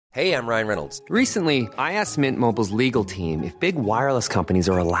Hey, I'm Ryan Reynolds. Recently, I asked Mint Mobile's legal team if big wireless companies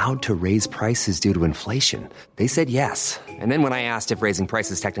are allowed to raise prices due to inflation. They said yes. And then when I asked if raising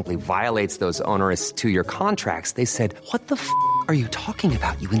prices technically violates those onerous two-year contracts, they said, "What the f*** are you talking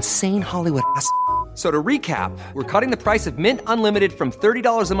about, you insane Hollywood ass?" So to recap, we're cutting the price of Mint Unlimited from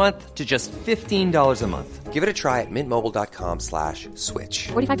 $30 a month to just $15 a month. Give it a try at mintmobile.com/switch.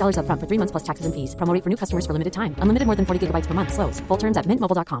 $45 up front for 3 months plus taxes and fees. Promo rate for new customers for limited time. Unlimited more than 40 gigabytes per month. Slows full terms at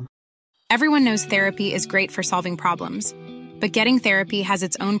mintmobile.com. Everyone knows therapy is great for solving problems. But getting therapy has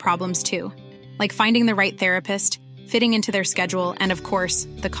its own problems too. Like finding the right therapist, fitting into their schedule, and of course,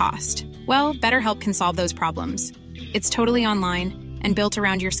 the cost. Well, BetterHelp can solve those problems. It's totally online and built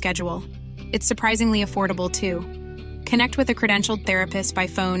around your schedule. It's surprisingly affordable, too. Connect with a credentialed therapist by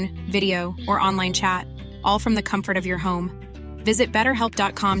phone, video, or online chat, all from the comfort of your home. Visit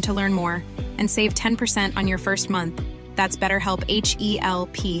BetterHelp.com to learn more and save 10% on your first month. That's BetterHelp,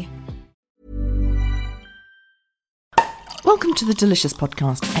 H-E-L-P. Welcome to the delicious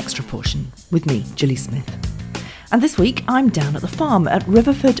podcast Extra Portion with me, Julie Smith. And this week I'm down at the farm at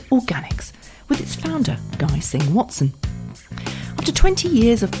Riverford Organics with its founder, Guy Singh Watson. After 20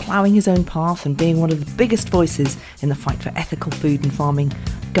 years of ploughing his own path and being one of the biggest voices in the fight for ethical food and farming,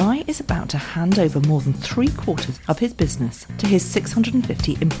 Guy is about to hand over more than 3/4 of his business to his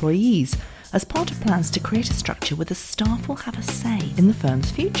 650 employees as part of plans to create a structure where the staff will have a say in the firm's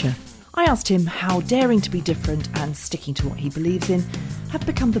future. I asked him how daring to be different and sticking to what he believes in have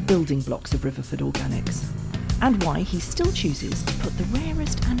become the building blocks of Riverford Organics, and why he still chooses to put the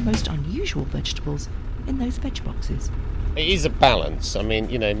rarest and most unusual vegetables in those veg boxes. It is a balance. I mean,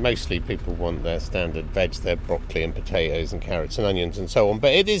 mostly people want their standard veg, their broccoli and potatoes and carrots and onions and so on.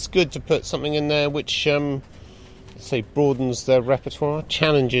 But it is good to put something in there which, broadens their repertoire,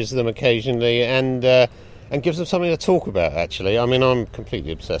 challenges them occasionally, and gives them something to talk about, actually. I mean, I'm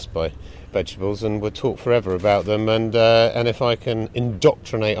completely obsessed by vegetables and would talk forever about them. And if I can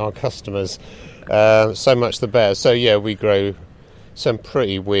indoctrinate our customers, so much the better. So, yeah, we grow some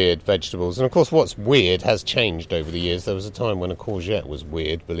pretty weird vegetables, and of course what's weird has changed over the years. There was a time when a courgette was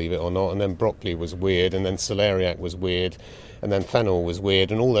weird, believe it or not, and then broccoli was weird, and then celeriac was weird, and then fennel was weird,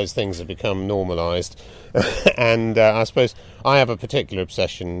 and all those things have become normalised. And I suppose I have a particular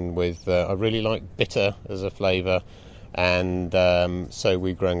obsession with I really like bitter as a flavour, and so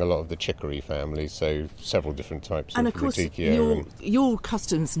we're growing a lot of the chicory family, so several different types and of course Rudbeckia. your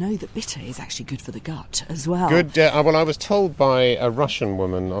customers know that bitter is actually good for the gut as well. Good. Well, I was told by a Russian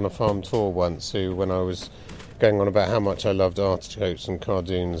woman on a farm tour once, who, when I was going on about how much I loved artichokes and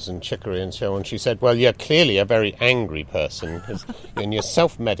cardoons and chicory and so on, she said, "Well, you're clearly a very angry person, and you're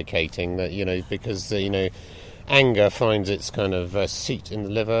self-medicating that, because anger finds its kind of seat in the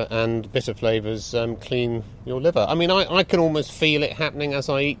liver, and bitter flavours clean your liver." I mean, I can almost feel it happening as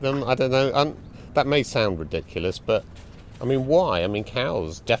I eat them. I don't know. That may sound ridiculous, but I mean, why? I mean,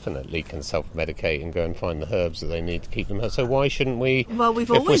 cows definitely can self-medicate and go and find the herbs that they need to keep them. So why shouldn't we? Well, if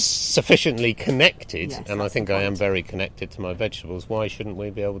we're sufficiently connected, yes, and I think I am very connected to my vegetables, why shouldn't we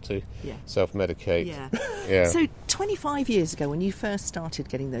be able to self-medicate? Yeah. Yeah. So 25 years ago, when you first started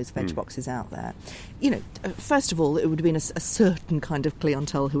getting those veg boxes out there, first of all, it would have been a certain kind of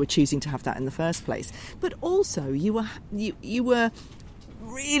clientele who were choosing to have that in the first place. But also, you were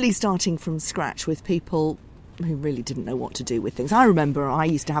really starting from scratch with people who really didn't know what to do with things. I remember I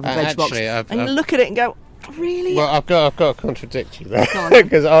used to have a veg box and look at it and go, really? Well, I've got to contradict you there,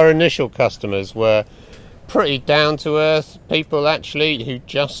 because our initial customers were pretty down-to-earth people, actually, who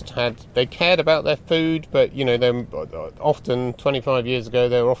they cared about their food, but, they're often, 25 years ago,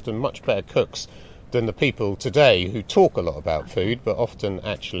 they were often much better cooks than the people today who talk a lot about food, but often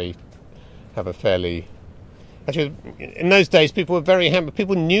actually have a fairly... Actually, in those days, people were very happy.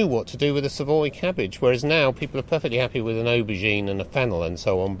 People knew what to do with a Savoy cabbage, whereas now people are perfectly happy with an aubergine and a fennel and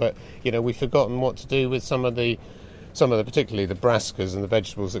so on. But we've forgotten what to do with some of the particularly the brassicas and the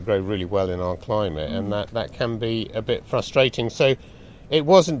vegetables that grow really well in our climate, and that can be a bit frustrating. So it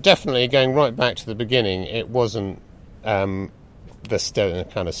wasn't, definitely going right back to the beginning, it wasn't the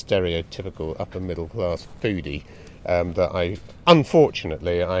kind of stereotypical upper middle class foodie. That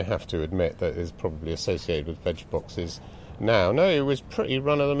unfortunately, I have to admit, that is probably associated with veg boxes now. No, it was pretty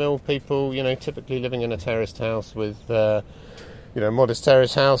run-of-the-mill people, typically living in a terraced house with, modest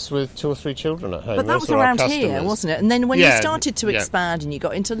terrace house with 2 or 3 children at home. But that was around here, wasn't it? And then when you started to expand and you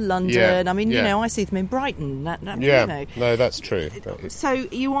got into London, I see them in Brighton. No, that's true. So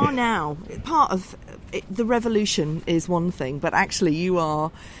you are now, part of the revolution is one thing, but actually you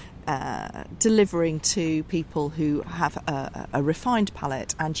are... delivering to people who have a refined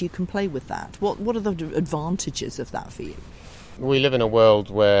palate, and you can play with that. What are the advantages of that for you? we live in a world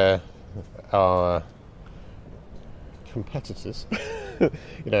where our competitors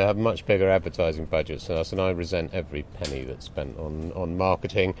have much bigger advertising budgets than us, and I resent every penny that's spent on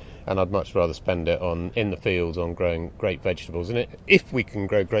marketing, and I'd much rather spend it in the fields on growing great vegetables. And if we can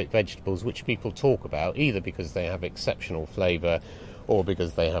grow great vegetables which people talk about, either because they have exceptional flavour or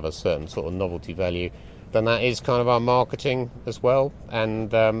because they have a certain sort of novelty value, then that is kind of our marketing as well.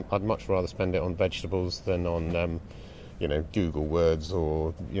 And I'd much rather spend it on vegetables than on Google words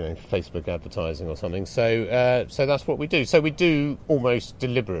or Facebook advertising or something. So that's what we do. So we do almost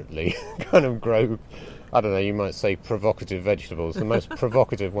deliberately kind of grow, I don't know, you might say provocative vegetables. The most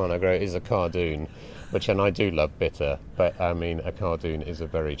provocative one I grow is a cardoon, and I do love bitter, but I mean a cardoon is a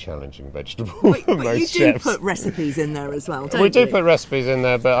very challenging vegetable for most you do chefs. put recipes in there as well, don't you? We do put recipes in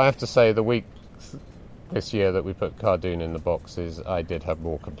there, but I have to say the week this year that we put cardoon in the boxes, I did have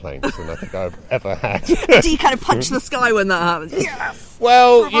more complaints than I think I've ever had. Do you kind of punch the sky when that happens? Yes!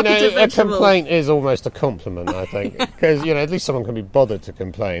 Well, Provocative a vegetables. complaint is almost a compliment, I think, because, at least someone can be bothered to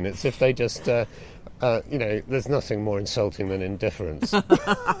complain. It's if they just, there's nothing more insulting than indifference.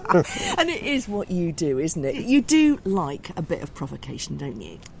 And it is what you do, isn't it? You do like a bit of provocation, don't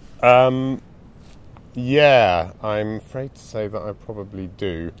you? Yeah, I'm afraid to say that I probably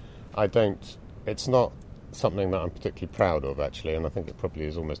do. It's not something that I'm particularly proud of, actually, and I think it probably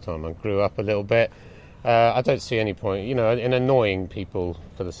is almost time I grew up a little bit. I don't see any point, in annoying people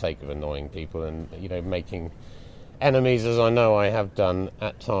for the sake of annoying people and, making enemies, as I know I have done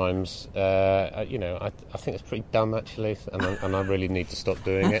at times. I think it's pretty dumb, actually, and I really need to stop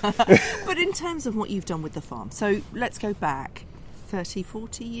doing it. But in terms of what you've done with the farm, so let's go back 30,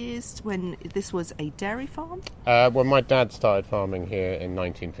 40 years when this was a dairy farm? Well, my dad started farming here in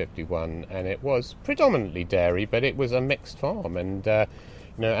 1951, and it was predominantly dairy, but it was a mixed farm, and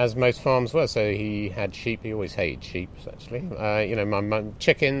as most farms were. So he had sheep. He always hated sheep, actually. My mum,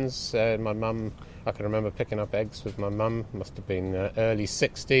 chickens. My mum, I can remember picking up eggs with my mum. Must have been early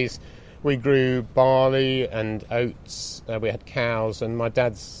 60s. We grew barley and oats. We had cows, and my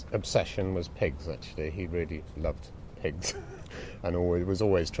dad's obsession was pigs, actually. He really loved pigs. And was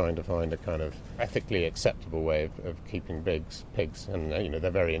always trying to find a kind of ethically acceptable way of keeping pigs. And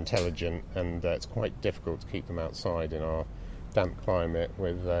they're very intelligent, and it's quite difficult to keep them outside in our damp climate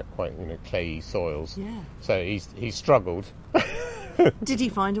with quite clayey soils. Yeah. So he struggled. Did he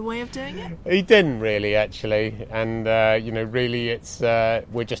find a way of doing it? He didn't really, actually, and really it's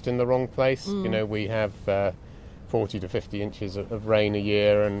we're just in the wrong place. We have 40 to 50 inches of rain a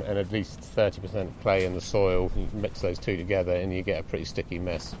year and at least 30% clay in the soil. You mix those two together and you get a pretty sticky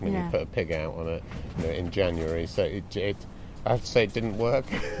mess when you put a pig out on it in January. So it I have to say it didn't work.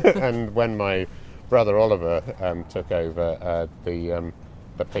 And when my brother Oliver took over,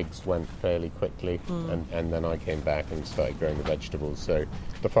 the pigs went fairly quickly, and then I came back and started growing the vegetables. So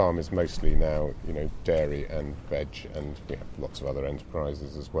the farm is mostly now dairy and veg, and we have lots of other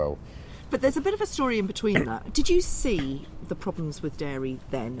enterprises as well. But there's a bit of a story in between that. Did you see the problems with dairy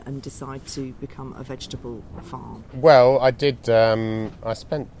then and decide to become a vegetable farm? Well, I did. I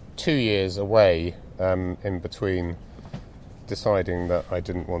spent 2 years away in between deciding that I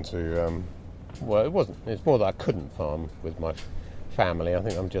didn't want to... it's more that I couldn't farm with my family. I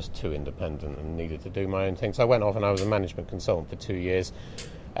think I'm just too independent and needed to do my own thing. So I went off and I was a management consultant for 2 years.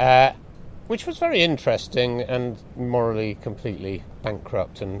 Which was very interesting and morally completely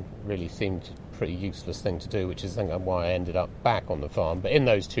bankrupt and really seemed a pretty useless thing to do, which is I think why I ended up back on the farm. But in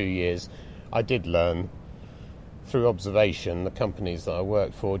those 2 years, I did learn through observation the companies that I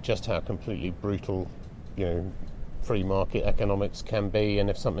worked for just how completely brutal, free market economics can be, and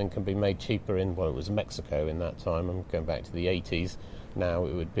if something can be made cheaper it was Mexico in that time. I'm going back to the 80s. Now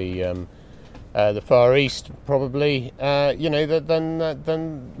it would be... the Far East, probably, then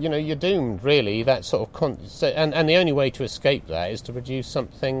you're doomed, really. That sort of and the only way to escape that is to produce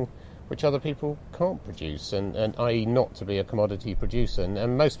something which other people can't produce, and i.e. not to be a commodity producer.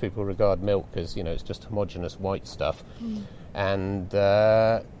 And most people regard milk as, it's just homogenous white stuff. And,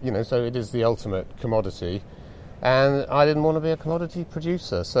 so it is the ultimate commodity. And I didn't want to be a commodity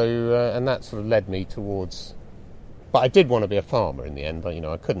producer, so and that sort of led me towards... But I did want to be a farmer in the end, but,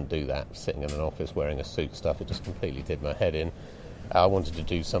 I couldn't do that sitting in an office wearing a suit stuff. It just completely did my head in. I wanted to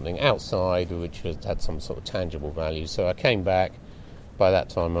do something outside which had some sort of tangible value. So I came back. By that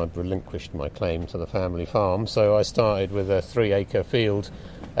time, I'd relinquished my claim to the family farm. So I started with a 3-acre field,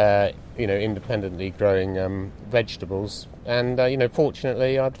 independendently growing vegetables. And,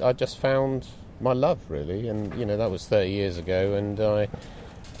 fortunately, I just found my love, really. And, that was 30 years ago.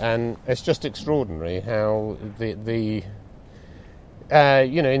 And it's just extraordinary how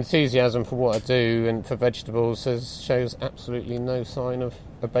enthusiasm for what I do and for vegetables shows absolutely no sign of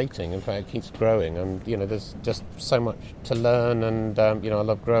abating. In fact, it keeps growing, and there's just so much to learn. And I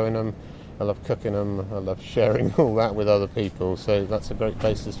love growing them, I love cooking them, I love sharing all that with other people. So that's a great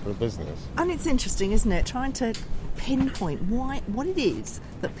basis for a business. And it's interesting, isn't it, trying to pinpoint what it is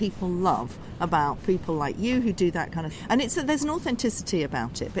that people love about people like you who do that kind of. And there's an authenticity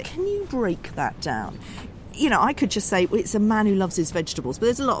about it. But can you break that down? I could just say it's a man who loves his vegetables, but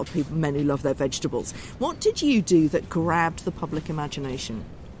there's a lot of men who love their vegetables. What did you do that grabbed the public imagination?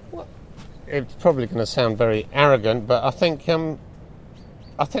 Well, it's probably going to sound very arrogant, but I think I'm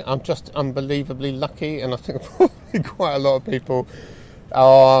just unbelievably lucky, and I think probably quite a lot of people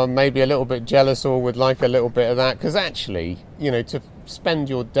are maybe a little bit jealous or would like a little bit of that, because actually, to spend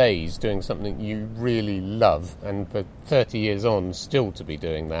your days doing something you really love, and for 30 years on still to be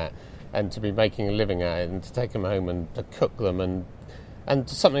doing that, and to be making a living at it, and to take them home and to cook them, and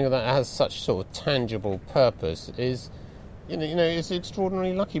something that has such sort of tangible purpose is, it's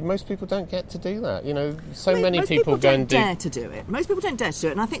extraordinarily lucky. Most people don't get to do that. Many people go and do. Most people don't dare to do it. Most people don't dare to do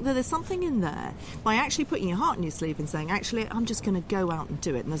it, and I think that there's something in there by actually putting your heart in your sleeve and saying, actually, I'm just going to go out and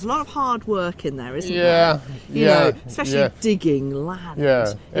do it. And there's a lot of hard work in there, isn't there? Yeah, especially digging land.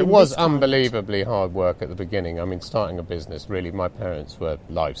 Yeah, it was unbelievably hard work at the beginning. I mean, starting a business, really, my parents were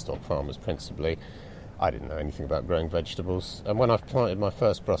livestock farmers principally. I didn't know anything about growing vegetables, and when I planted my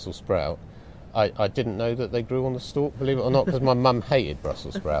first Brussels sprout, I didn't know that they grew on the stalk, believe it or not, because my mum hated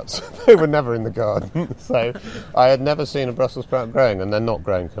Brussels sprouts. They were never in the garden. So I had never seen a Brussels sprout growing, and they're not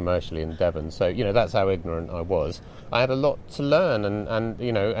grown commercially in Devon. So, that's how ignorant I was. I had a lot to learn,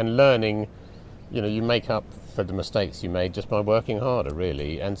 and learning, you make up for the mistakes you made just by working harder,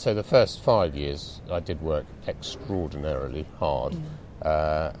 really. And so the first 5 years I did work extraordinarily hard.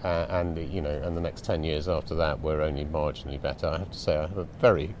 And the next 10 years after that were only marginally better. I have to say I have a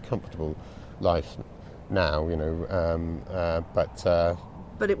very comfortable life now,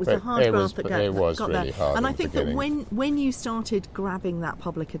 but it was the hard graft that it was got really there. hard. And I think that when you started grabbing that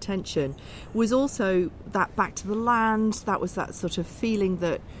public attention was also that back to the land, that was that sort of feeling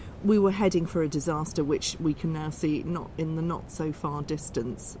that we were heading for a disaster, which we can now see not so far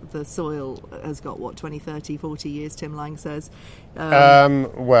distance. The soil has got 20, 30, 40 years, Tim Lang says.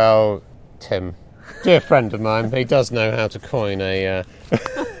 Well, Tim, dear friend of mine, he does know how to coin a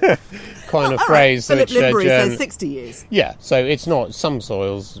phrase. Philip Limbury says 60 years. Yeah, so it's not. Some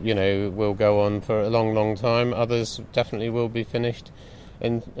soils, will go on for a long, long time. Others definitely will be finished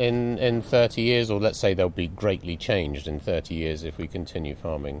in 30 years, or let's say they'll be greatly changed in 30 years if we continue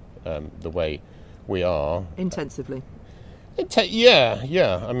farming the way we are. Intensively.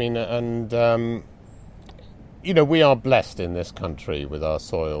 Yeah. I mean, and we are blessed in this country with our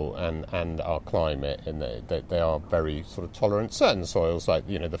soil and our climate, and they are very sort of tolerant. Certain soils, like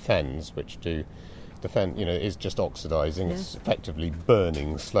the fens, which do the fen, is just oxidising. Yeah. It's effectively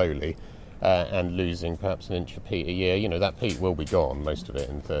burning slowly. And losing perhaps an inch of peat a year. That peat will be gone, most of it,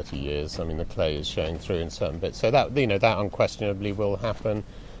 in 30 years. I mean, the clay is showing through in certain bits. So that unquestionably will happen.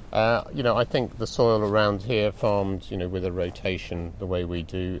 I think the soil around here, farmed, with a rotation the way we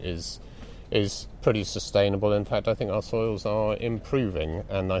do, is pretty sustainable. In fact, I think our soils are improving,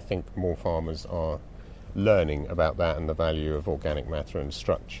 and I think more farmers are learning about that and the value of organic matter and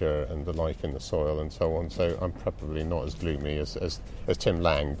structure and the life in the soil and so on. So I'm probably not as gloomy as Tim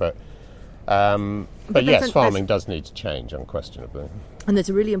Lang, but yes, farming does need to change, unquestionably. And there's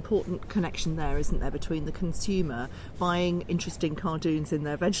a really important connection there, isn't there, between the consumer buying interesting cardoons in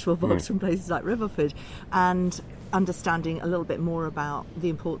their vegetable box from places like Riverford and understanding a little bit more about the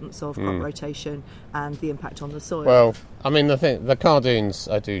importance of crop rotation and the impact on the soil. Well, I mean, the cardoons,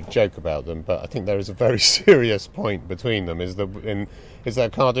 I do joke about them, but I think there is a very serious point between them, is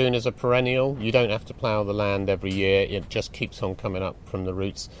that cardoon is a perennial. You don't have to plough the land every year. It just keeps on coming up from the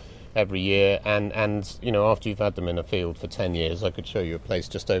roots every year, and after you've had them in a field for 10 years, I could show you a place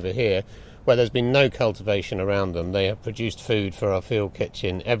just over here where there's been no cultivation around them. They have produced food for our field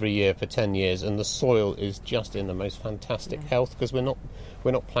kitchen every year for 10 years, and the soil is just in the most fantastic health, because we're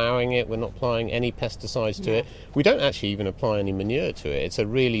not ploughing it, we're not applying any pesticides to it, we don't actually even apply any manure to it. It's a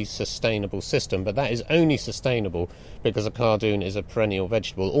really sustainable system, but that is only sustainable because a cardoon is a perennial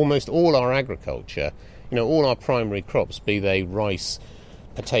vegetable. Almost all our agriculture, all our primary crops, be they rice,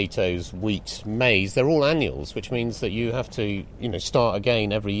 potatoes, wheat, maize, they're all annuals, which means that you have to, start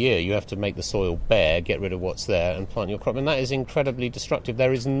again every year. You have to make the soil bare, get rid of what's there, and plant your crop. And that is incredibly destructive.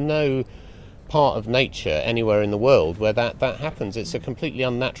 There is no part of nature anywhere in the world where that happens. It's a completely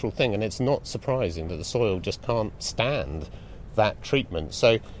unnatural thing, and it's not surprising that the soil just can't stand that treatment.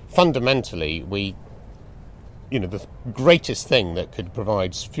 So fundamentally, the greatest thing that could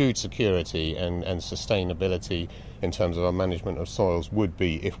provide food security and sustainability in terms of our management of soils would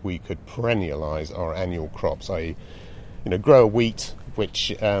be if we could perennialise our annual crops, i.e., grow a wheat which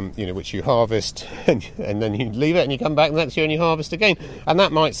you harvest and then you leave it and you come back next year and you harvest again. And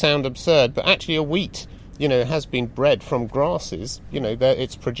that might sound absurd, but actually a wheat, has been bred from grasses.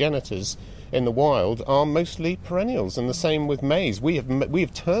 Its progenitors in the wild are mostly perennials, and the same with maize. We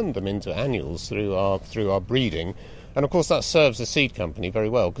have turned them into annuals through our breeding, and of course that serves the seed company very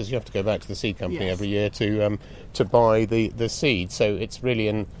well, because you have to go back to the seed company every year to buy the seed. So it's really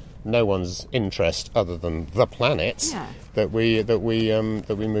in no one's interest other than the planet's that we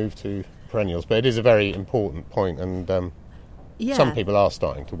move to perennials. But it is a very important point, and some people are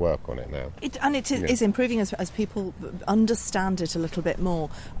starting to work on it now. It is improving as people understand it a little bit more.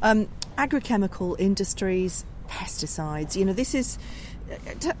 Agrochemical industries, pesticides, this is...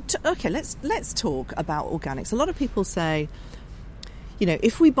 Okay, let's talk about organics. A lot of people say,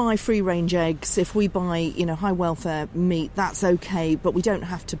 if we buy free-range eggs, if we buy, high welfare meat, that's okay, but we don't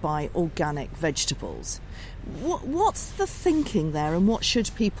have to buy organic vegetables. What's the thinking there, and what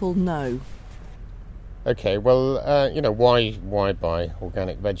should people know? Okay, well, why buy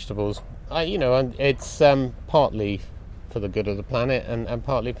organic vegetables? It's partly for the good of the planet and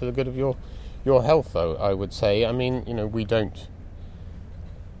partly for the good of your health, though, I would say. I mean, we don't...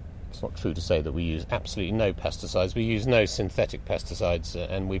 It's not true to say that we use absolutely no pesticides. We use no synthetic pesticides,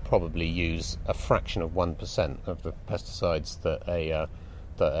 and we probably use a fraction of 1% of the pesticides that a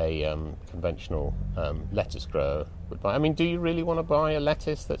conventional lettuce grower would buy. I mean, do you really want to buy a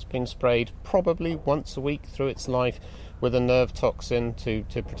lettuce that's been sprayed probably once a week through its life with a nerve toxin to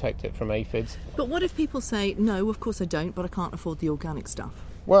protect it from aphids? But what if people say, no, of course I don't, but I can't afford the organic stuff?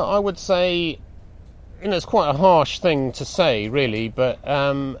 Well, I would say, it's quite a harsh thing to say, really, but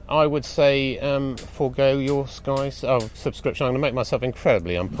I would say forego your Sky subscription. I'm going to make myself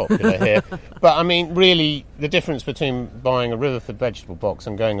incredibly unpopular here. But, I mean, really, the difference between buying a Riverford vegetable box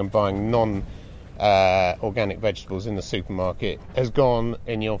and going and buying non-organic vegetables in the supermarket has gone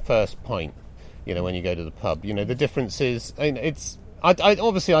in your first pint, when you go to the pub. The difference is, I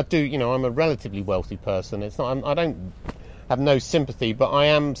do, I'm a relatively wealthy person. It's not, I don't have no sympathy, but I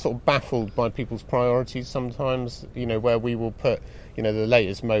am sort of baffled by people's priorities sometimes, where we will put, the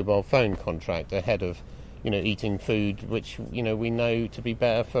latest mobile phone contract ahead of, eating food which, we know to be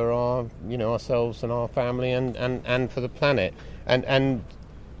better for our, ourselves and our family and for the planet. And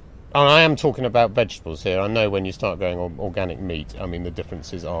I am talking about vegetables here. I know when you start going on organic meat, I mean, the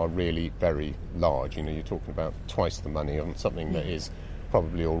differences are really very large. You're talking about twice the money on something that is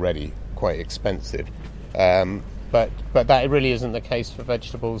probably already quite expensive. But that really isn't the case for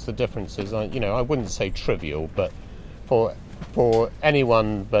vegetables. The differences are, I wouldn't say trivial, but for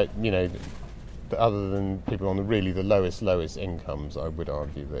anyone but, other than people on the lowest incomes, I would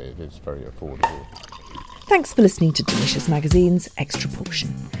argue that it is very affordable. Thanks for listening to Delicious Magazine's Extra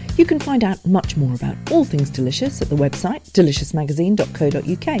Portion. You can find out much more about all things delicious at the website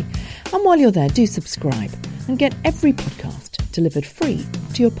deliciousmagazine.co.uk. And while you're there, do subscribe and get every podcast delivered free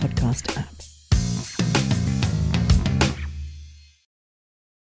to your podcast app.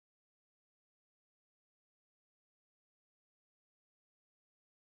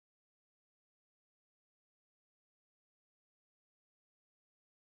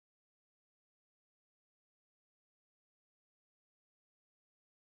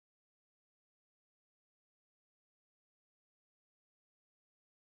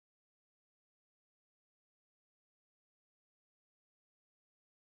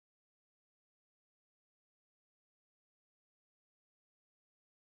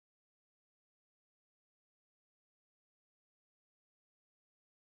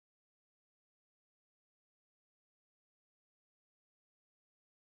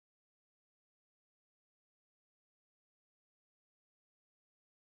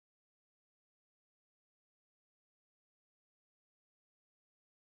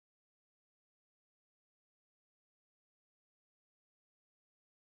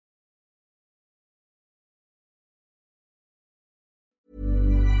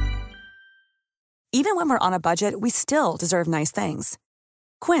 Even when we're on a budget, we still deserve nice things.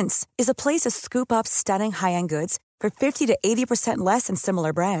 Quince is a place to scoop up stunning high-end goods for 50 to 80% less than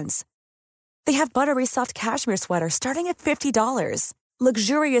similar brands. They have buttery soft cashmere sweaters starting at $50,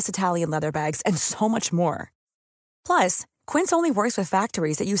 luxurious Italian leather bags, and so much more. Plus, Quince only works with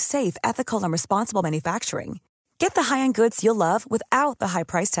factories that use safe, ethical, and responsible manufacturing. Get the high-end goods you'll love without the high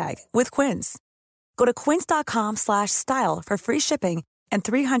price tag with Quince. Go to quince.com/style for free shipping and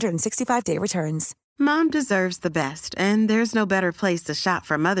 365-day returns. Mom deserves the best, and there's no better place to shop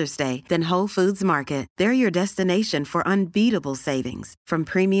for Mother's Day than Whole Foods Market. They're your destination for unbeatable savings, from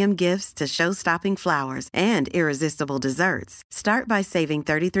premium gifts to show-stopping flowers and irresistible desserts. Start by saving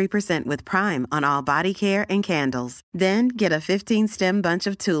 33% with Prime on all body care and candles. Then get a 15-stem bunch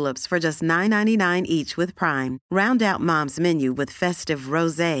of tulips for just $9.99 each with Prime. Round out Mom's menu with festive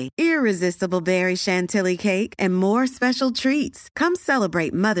rosé, irresistible berry chantilly cake, and more special treats. Come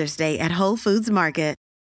celebrate Mother's Day at Whole Foods Market.